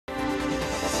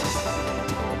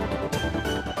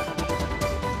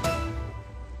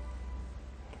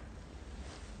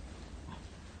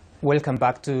Welcome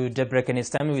back to Daybreak, and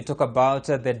it's time we talk about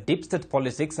the deep state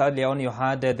politics. Earlier on, you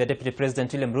had the Deputy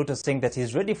President William Ruto saying that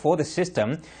he's ready for the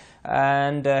system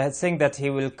and saying that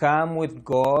he will come with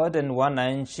God and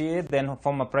Wananchi. Then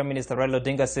former Prime Minister Raila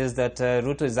Odinga says that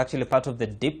Ruto is actually part of the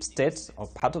deep state or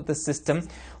part of the system.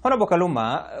 Honorable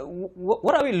Kaluma,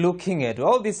 what are we looking at?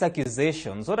 All these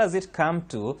accusations, what does it come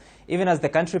to, even as the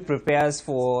country prepares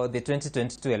for the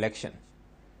 2022 election?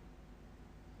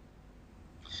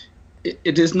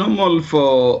 It is normal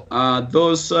for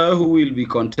those who will be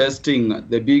contesting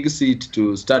the big seat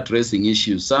to start raising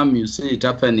issues. Some, you see it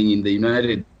happening in the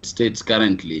United States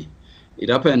currently. It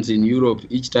happens in Europe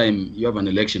each time you have an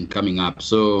election coming up.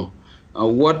 So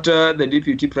what the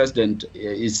Deputy President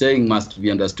is saying must be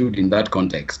understood in that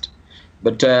context.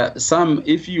 But some,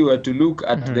 if you were to look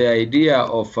at the idea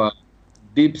of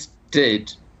deep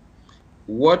state,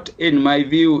 what in my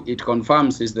view it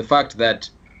confirms is the fact that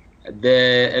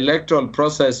the electoral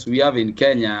process we have in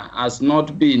Kenya has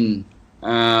not been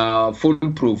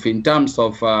foolproof in terms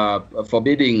of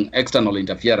forbidding external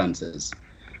interferences.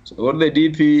 So what the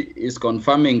DP is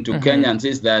confirming to Kenyans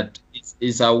is that it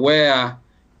is aware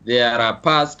there are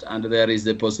past and there is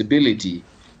the possibility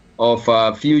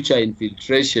of future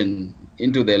infiltration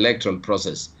into the electoral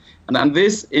process. And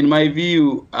this, in my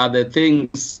view, are the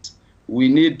things we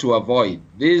need to avoid.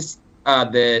 These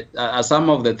are some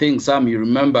of the things, you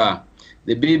remember,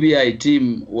 the BBI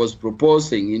team was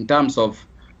proposing in terms of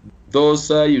those,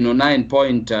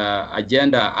 9-point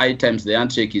agenda items the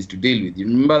handshake is to deal with. You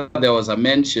remember there was a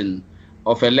mention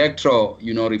of electoral,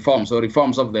 reforms or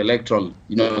reforms of the electoral,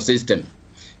 system.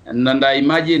 And I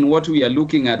imagine what we are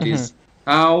looking at is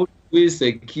how we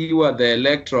secure the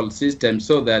electoral system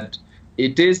so that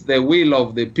it is the will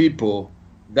of the people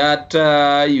that,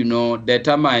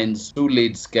 determines who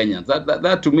leads Kenyans.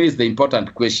 That to me is the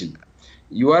important question.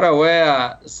 You are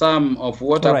aware, some of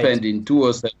what happened in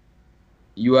 2007.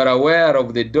 You are aware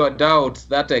of the doubts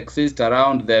that exist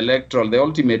around the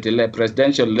ultimate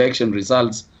presidential election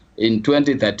results in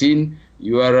 2013.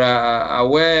 You are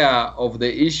aware of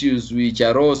the issues which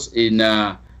arose in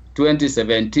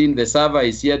 2017. The server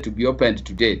is yet to be opened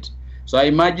to date. So I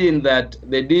imagine that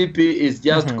the DP is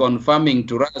just confirming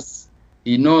to us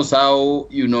he knows how,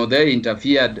 they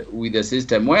interfered with the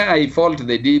system. Where I fault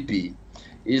the DP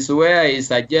is where he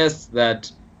suggests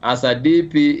that as a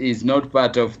DP is not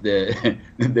part of the,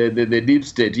 the deep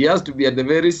state. He has to be at the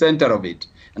very center of it.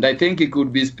 And I think he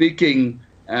could be speaking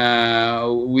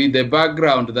with the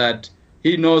background that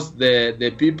he knows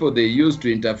the people they use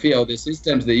to interfere, or the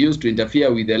systems they use to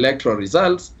interfere with the electoral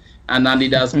results, and he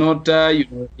does not,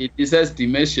 in his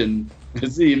estimation,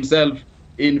 see himself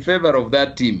in favor of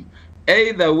that team.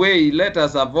 Either way, let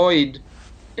us avoid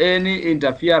any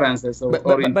interferences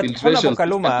or infiltrations.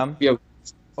 Kaluma,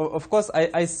 of course,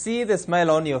 I see the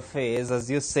smile on your face as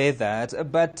you say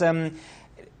that, but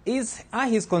are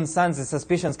his concerns and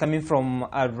suspicions coming from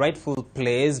a rightful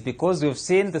place? Because we've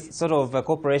seen the sort of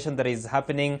cooperation that is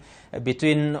happening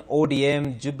between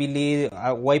ODM, Jubilee,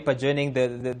 Wiper joining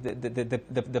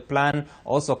the plan,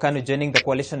 also kind of joining the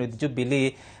coalition with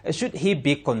Jubilee. Should he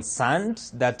be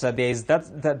concerned that there is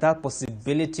that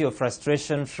possibility of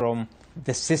frustration from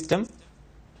the system?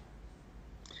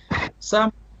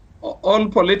 All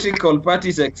political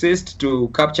parties exist to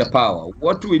capture power.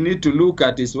 What we need to look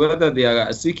at is whether they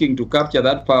are seeking to capture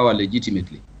that power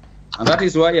legitimately. And that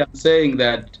is why I'm saying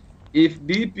that if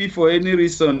DP for any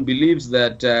reason believes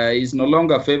that he's no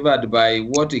longer favored by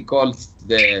what he calls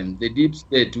the deep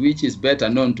state, which is better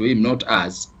known to him, not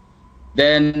us,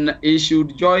 then he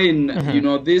should join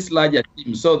this larger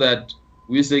team so that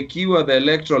we secure the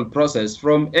electoral process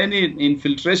from any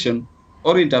infiltration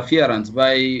or interference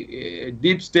by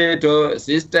deep state or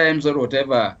systems or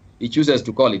whatever he chooses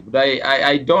to call it. But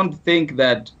I don't think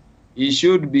that he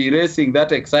should be raising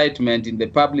that excitement in the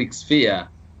public sphere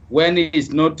when he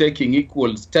is not taking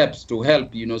equal steps to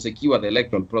help, secure the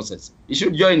electoral process. He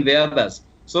should join the others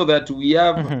so that we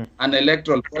have an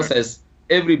electoral process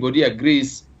everybody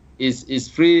agrees is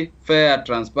free, fair,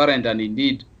 transparent, and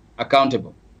indeed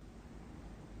accountable.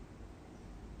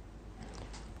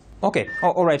 Okay,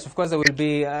 all right. Of course, I will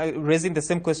be raising the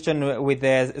same question with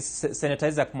Senator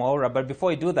Isaac Mwaura. But before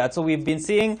we do that, so we've been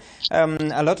seeing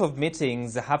a lot of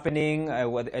meetings happening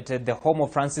at the home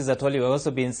of Francis Atwoli. We've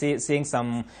also been seeing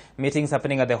some meetings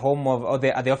happening at the home of, or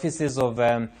at the offices of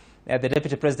the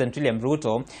Deputy President William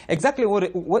Ruto. Exactly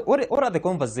what are the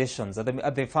conversations at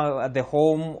the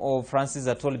home of Francis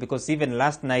Atwoli? Because even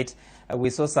last night we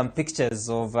saw some pictures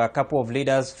of a couple of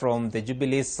leaders from the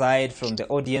Jubilee side, from the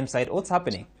ODM side. What's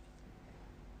happening?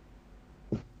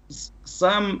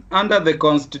 Some, under the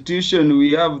Constitution,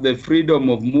 we have the freedom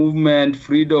of movement,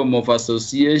 freedom of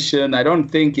association. I don't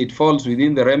think it falls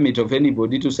within the remit of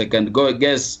anybody to second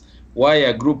guess why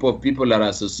a group of people are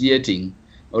associating,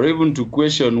 or even to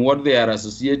question what they are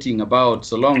associating about,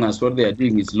 so long as what they are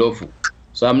doing is lawful.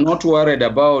 So I'm not worried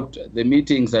about the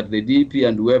meetings at the DP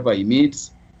and whoever he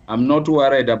meets. I'm not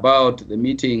worried about the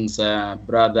meetings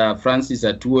Brother Francis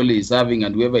Atwoli is having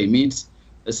and whoever he meets.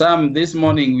 Sam, this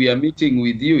morning we are meeting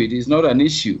with you. It is not an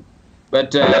issue.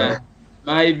 But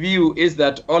my view is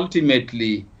that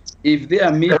ultimately, if they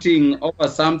are meeting over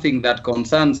something that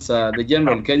concerns the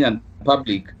general Kenyan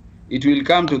public, it will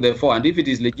come to the fore. And if it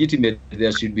is legitimate,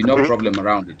 there should be no problem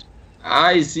around it.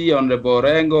 I see Honorable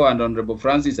Rengo and Honorable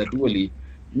Francis Atwoli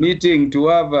meeting to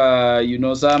have,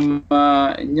 some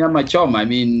nyama choma. I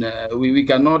mean, we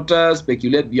cannot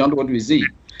speculate beyond what we see.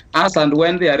 As and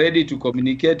when they are ready to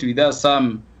communicate with us,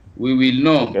 we will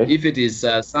know if it is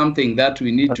something that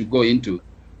we need to go into,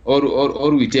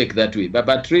 or we take that way.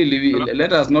 But really,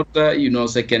 let us not,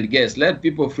 second guess. Let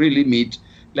people freely meet.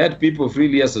 Let people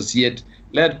freely associate.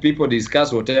 Let people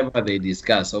discuss whatever they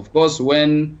discuss. Of course,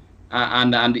 when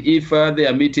and if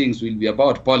their meetings will be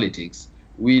about politics,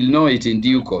 we'll know it in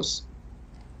due course.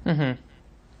 Mm-hmm.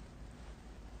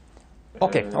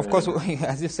 Okay, of course,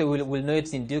 as you say, we'll know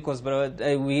it in due course, but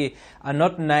we are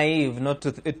not naive not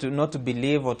to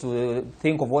believe or to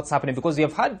think of what's happening, because we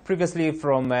have heard previously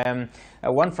from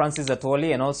one Francis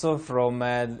Atwoli and also from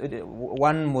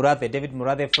one David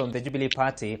Murathe from the Jubilee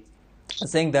Party,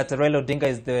 saying that Raila Odinga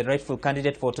is the rightful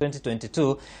candidate for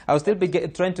 2022. I will still be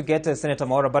trying to get Senator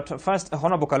Mwaura, but first,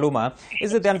 Honorable Kaluma,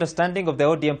 is it the understanding of the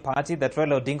ODM party that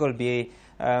Raila Odinga will be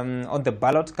on the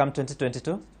ballot come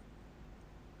 2022?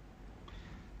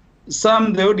 The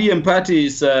ODM party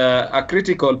is a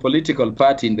critical political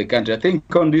party in the country. I think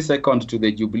only second to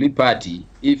the Jubilee party,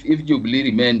 if Jubilee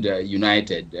remained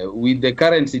united. With the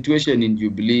current situation in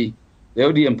Jubilee, the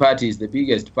ODM party is the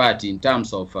biggest party in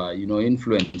terms of,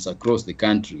 influence across the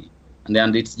country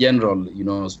and its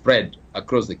general, spread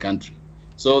across the country.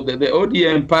 So the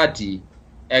ODM party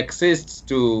exists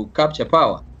to capture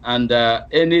power, and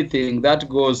anything that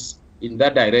goes in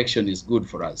that direction is good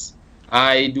for us.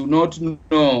 I do not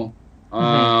know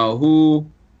who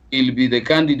will be the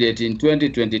candidate in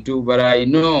 2022, but I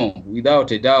know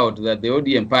without a doubt that the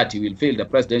ODM party will field a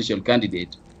presidential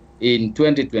candidate in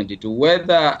 2022,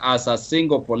 whether as a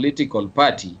single political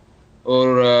party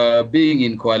or being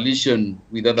in coalition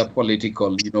with other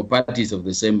political parties of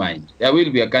the same mind. There will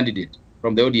be a candidate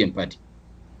from the ODM party.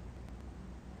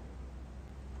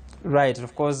 Right.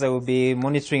 Of course, I will be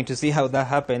monitoring to see how that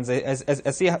happens. I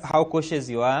see how cautious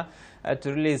you are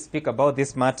to really speak about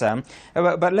this matter.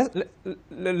 But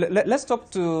let's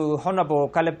talk to Honorable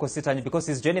Caleb Kositanyi, because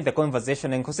he's joining the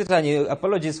conversation. And Kositanyi,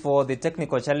 apologies for the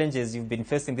technical challenges you've been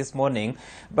facing this morning.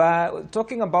 But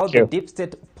talking about the deep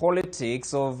state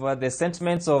politics of the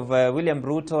sentiments of William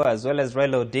Ruto as well as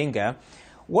Raila Odinga,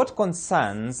 what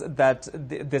concerns that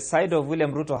the side of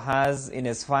William Ruto has in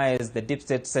as far as the deep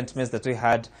state sentiments that we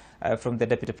had from the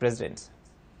Deputy President?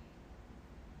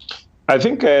 I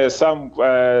think, Sam,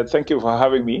 thank you for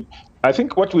having me. I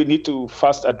think what we need to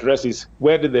first address is,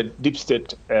 where did the deep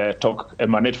state talk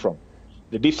emanate from?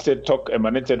 The deep state talk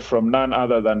emanated from none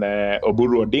other than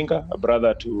Oburu Odinga,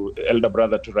 elder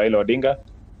brother to Raila Odinga.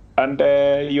 And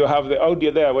you have the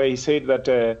audio there where he said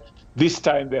that this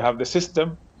time they have the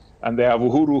system, and they have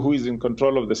Uhuru, who is in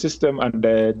control of the system,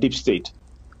 and deep state.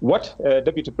 What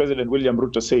Deputy President William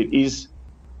Ruto said is,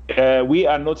 we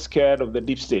are not scared of the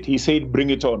deep state. He said,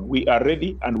 bring it on. We are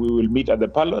ready, and we will meet at the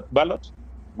ballot.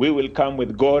 We will come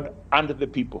with God and the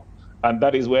people. And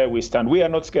that is where we stand. We are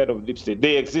not scared of deep state.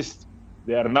 They exist.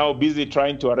 They are now busy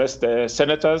trying to arrest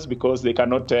senators because they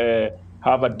cannot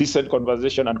have a decent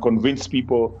conversation and convince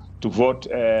people to vote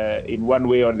in one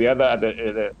way or the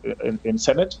other in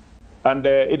Senate. And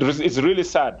it's really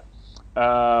sad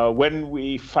when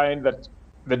we find that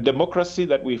the democracy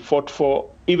that we fought for,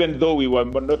 even though we were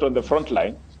not on the front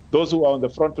line, those who are on the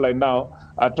front line now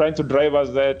are trying to drive us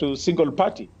to single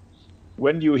party.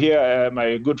 When you hear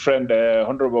my good friend,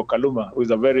 Honorable Kaluma, who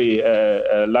is a very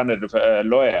learned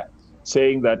lawyer,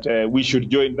 saying that we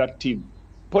should join that team.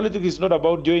 Politics is not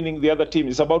about joining the other team.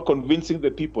 It's about convincing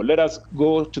the people. Let us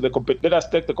take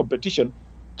the competition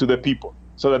to the people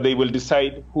so that they will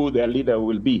decide who their leader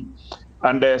will be.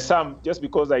 And Sam, just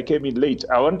because I came in late,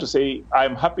 I want to say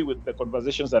I'm happy with the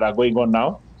conversations that are going on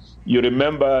now. You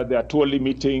remember the Atwoli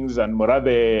meetings and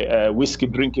Murathe whiskey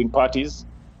drinking parties.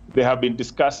 They have been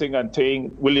discussing and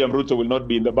saying William Ruto will not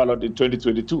be in the ballot in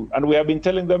 2022. And we have been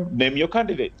telling them, name your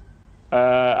candidate.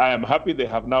 I am happy they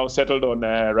have now settled on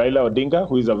Raila Odinga,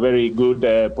 who is a very good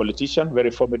politician,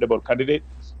 very formidable candidate.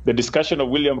 The discussion of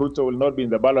William Ruto will not be in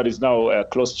the ballot is now a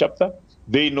closed chapter.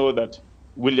 They know that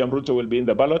William Ruto will be in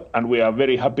the ballot, and we are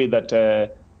very happy that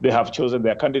they have chosen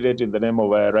their candidate in the name of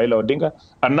Raila Odinga.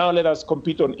 And now let us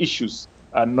compete on issues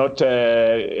and not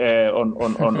on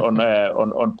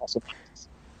personalities.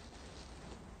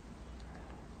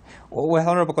 Well,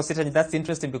 Honorable Kositany, that's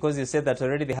interesting because you said that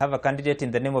already they have a candidate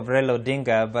in the name of Raila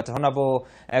Odinga, but Honorable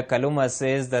Kaluma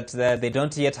says that they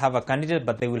don't yet have a candidate,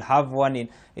 but they will have one in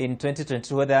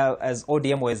 2022, whether as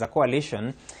ODM or as a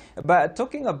coalition. But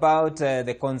talking about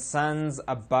the concerns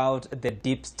about the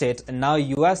deep state, now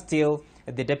you are still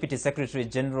the Deputy Secretary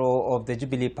General of the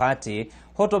Jubilee Party.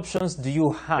 What options do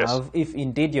you have if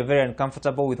indeed you're very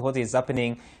uncomfortable with what is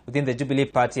happening within the Jubilee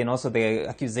Party and also the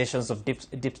accusations of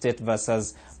deep state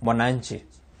versus Mwananchi?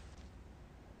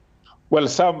 Well,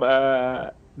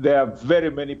 there are very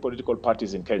many political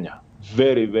parties in Kenya.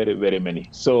 Very, very, very many.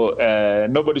 So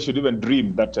nobody should even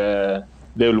dream that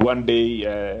they will one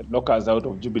day knock us out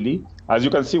of Jubilee. As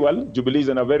you can see, well, Jubilee is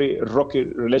in a very rocky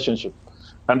relationship.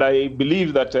 And I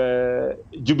believe that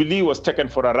Jubilee was taken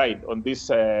for a ride on this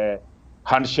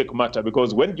handshake matter,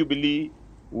 because when Jubilee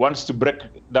wants to break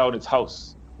down its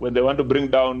house, when they want to bring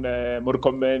down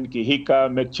Murkomen,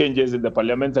 Kihika, make changes in the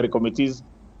parliamentary committees,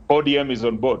 ODM is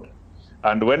on board.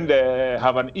 And when they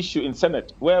have an issue in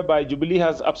Senate, whereby Jubilee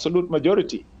has absolute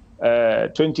majority,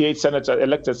 28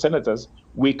 elected senators,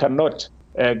 we cannot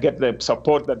get the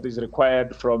support that is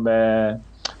required from the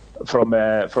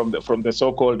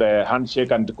so-called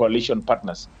handshake and coalition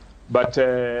partners. But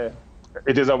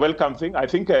it is a welcome thing. I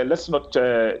think let's not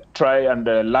try and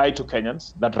lie to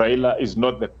Kenyans that Raila is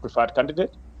not the preferred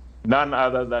candidate. None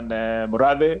other than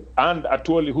Murathe and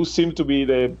Atuoli, who seem to be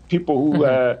the people who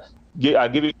are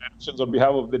giving directions on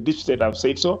behalf of the deep state, have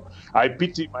said so. I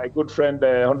pity my good friend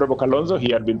Honorable Kalonzo.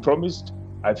 He had been promised.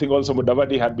 I think also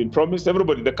Mudavadi had been promised.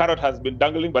 Everybody, the carrot has been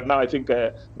dangling, but now I think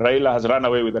Raila has run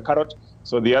away with the carrot.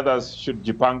 So the others should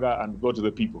jipanga and go to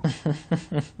the people.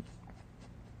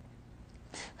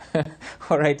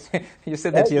 All right. You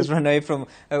said that he has run away from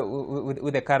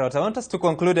with the carrot. I want us to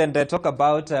conclude and talk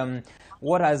about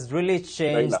what has really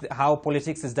changed how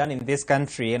politics is done in this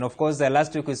country. And of course,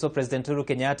 last week we saw President Uhuru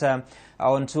Kenyatta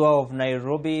on tour of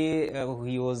Nairobi.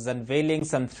 He was unveiling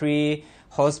some 3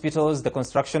 hospitals. The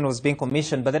construction was being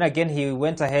commissioned. But then again, he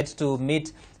went ahead to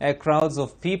meet crowds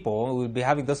of people. We'll be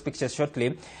having those pictures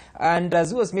shortly. And as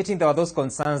he was meeting, there were those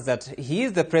concerns that he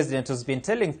is the president who's been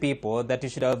telling people that you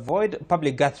should avoid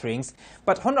public gatherings.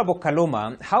 But Honorable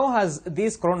Kaluma, how has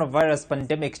this coronavirus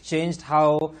pandemic changed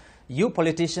how you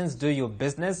politicians do your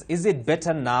business? Is it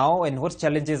better now? And what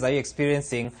challenges are you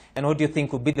experiencing? And what do you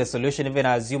think will be the solution even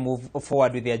as you move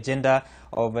forward with the agenda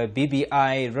of a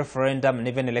BBI, referendum, and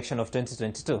even election of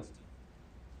 2022?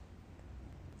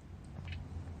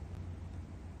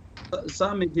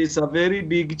 Sam, it is a very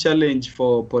big challenge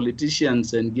for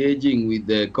politicians engaging with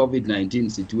the COVID-19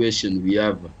 situation we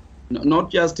have, not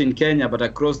just in Kenya, but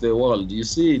across the world. You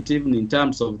see it even in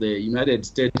terms of the United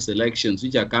States elections,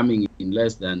 which are coming in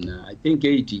less than, I think,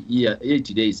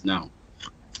 80 days now.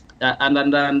 And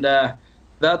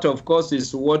that, of course,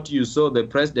 is what you saw the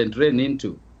president ran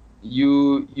into.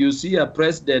 You see a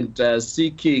president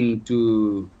seeking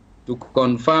to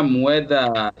confirm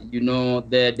whether,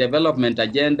 the development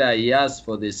agenda he has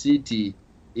for the city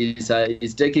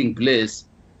is taking place.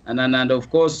 And of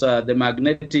course, the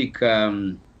magnetic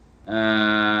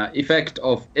effect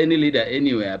of any leader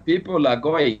anywhere. People are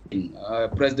going.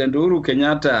 President Uhuru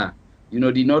Kenyatta,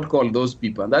 did not call those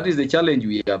people. And that is the challenge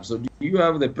we have. So do you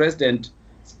have the president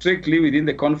strictly within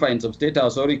the confines of State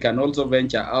House, or he can also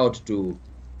venture out to,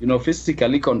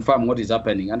 physically confirm what is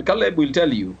happening? And Caleb will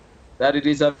tell you that it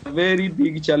is a very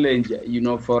big challenge,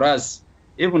 for us,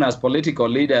 even as political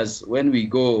leaders, when we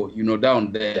go,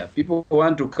 down there. People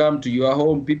want to come to your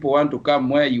home. People want to come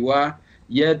where you are.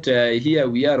 Yet here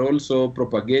we are also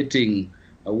propagating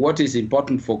what is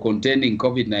important for containing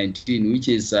COVID-19, which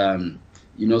is,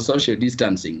 social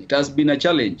distancing. It has been a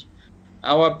challenge.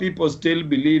 Our people still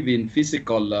believe in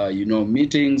physical,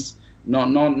 meetings,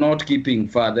 not keeping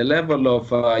far. The level of,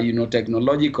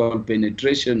 technological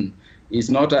penetration is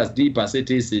not as deep as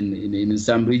it is in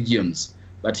some regions.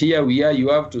 But here we are, you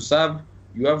have to serve,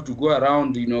 you have to go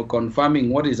around, confirming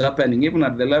what is happening, even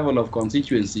at the level of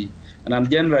constituency. And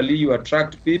generally, you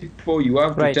attract people, you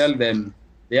have to tell them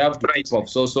they have to keep off.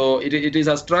 So it is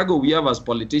a struggle we have as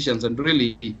politicians, and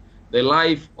really the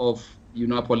life of,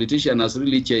 a politician has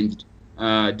really changed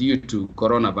due to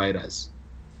coronavirus.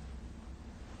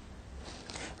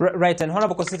 Right, and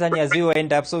Honorable Kositany, as you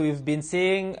end up, so we've been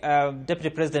seeing Deputy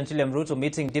President William Ruto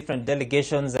meeting different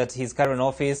delegations at his current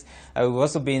office. We've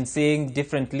also been seeing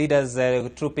different leaders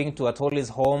trooping to Atwoli's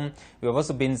home. We've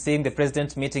also been seeing the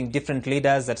President meeting different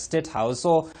leaders at State House.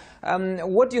 So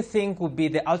what do you think would be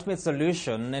the ultimate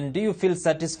solution, and do you feel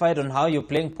satisfied on how you're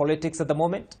playing politics at the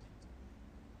moment?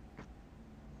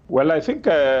 Well, I think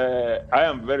I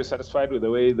am very satisfied with the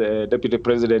way the Deputy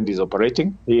President is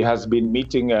operating. He has been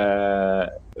meeting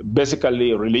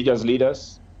basically religious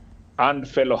leaders and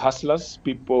fellow hustlers,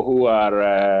 people who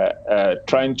are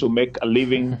trying to make a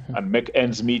living and make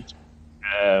ends meet,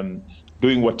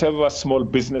 doing whatever small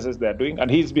businesses they're doing. And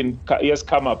he has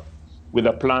come up with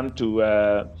a plan to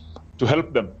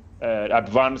help them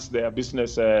advance their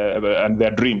business and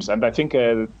their dreams. And I think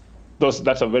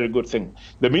that's a very good thing.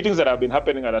 The meetings that have been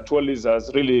happening at Atwoli's has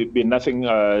really been nothing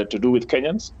to do with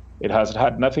Kenyans. It has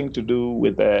had nothing to do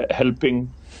with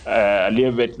helping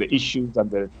alleviate the issues and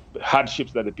the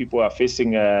hardships that the people are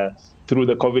facing through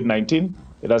the COVID-19.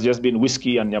 It has just been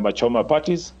whiskey and nyamachoma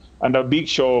parties and a big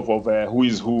show of who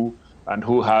is who and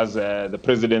who has the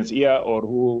president's ear, or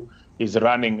who is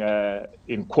running,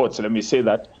 in quotes, let me say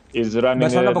that, is running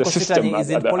the system.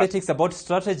 Is in politics about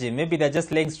strategy? Maybe they're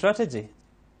just laying strategy.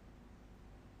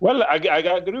 Well, I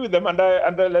agree with them, and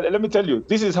let me tell you,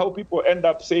 this is how people end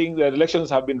up saying the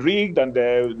elections have been rigged and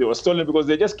they were stolen, because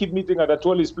they just keep meeting at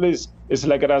Atwoli's place. It's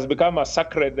like it has become a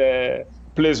sacred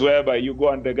place whereby you go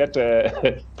and get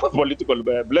political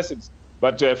blessings.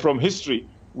 But from history,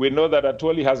 we know that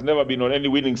Atwoli has never been on any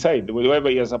winning side. Whoever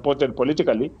he has supported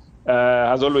politically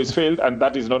has always failed, and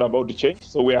that is not about to change.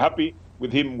 So we are happy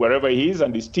with him wherever he is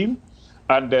and his team.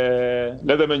 And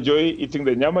let them enjoy eating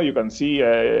the nyama. You can see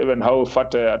even how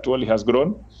fat Atwoli has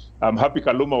grown. I'm happy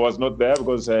Kaluma was not there,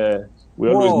 because we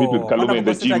always meet with Kaluma in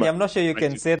the gym. I'm not sure you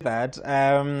can say that.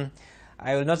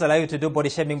 I will not allow you to do body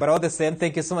shaming, but all the same,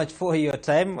 thank you so much for your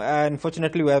time.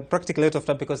 Unfortunately, we are practically out of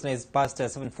time because now it's past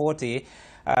 7:40.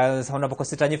 Honorable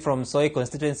Kositany from Soi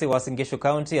constituency, Uasin Gishu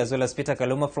County, as well as Peter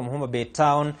Kaluma from Homa Bay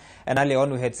Town. And earlier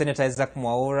on, we had Senator Isaac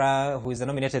Mwaura, who is a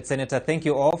nominated senator. Thank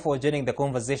you all for joining the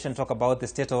conversation, talk about the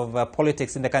state of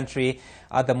politics in the country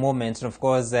at the moment. And of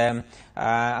course,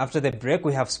 after the break,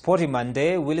 we have Sporty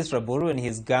Monday. Willis Raburu and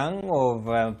his gang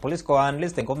of political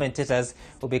analysts and commentators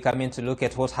will be coming to look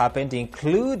at what happened,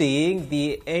 including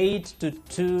the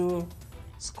 8-2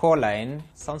 scoreline.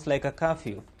 Sounds like a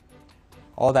curfew.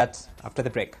 All that after the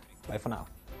break. Bye for now.